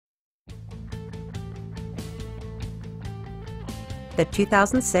the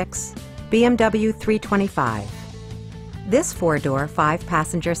 2006 BMW 325. This four-door,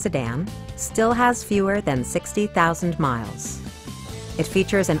 five-passenger sedan still has fewer than 60,000 miles. It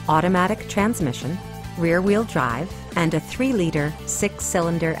features an automatic transmission, rear-wheel drive, and a 3-liter,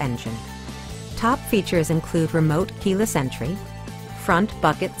 6-cylinder engine. Top features include remote keyless entry, front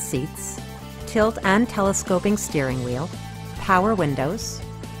bucket seats, tilt and telescoping steering wheel, power windows,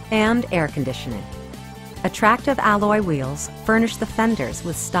 and air conditioning. Attractive alloy wheels furnish the fenders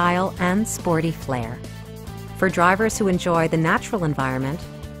with style and sporty flair. For drivers who enjoy the natural environment,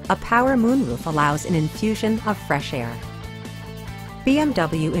 a power moonroof allows an infusion of fresh air.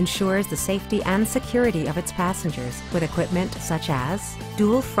 BMW ensures the safety and security of its passengers with equipment such as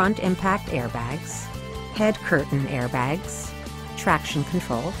dual front impact airbags, head curtain airbags, traction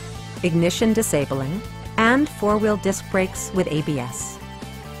control, ignition disabling, and four-wheel disc brakes with ABS.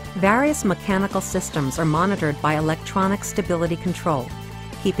 Various mechanical systems are monitored by electronic stability control,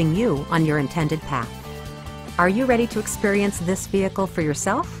 keeping you on your intended path. Are you ready to experience this vehicle for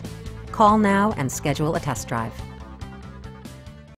yourself? Call now and schedule a test drive.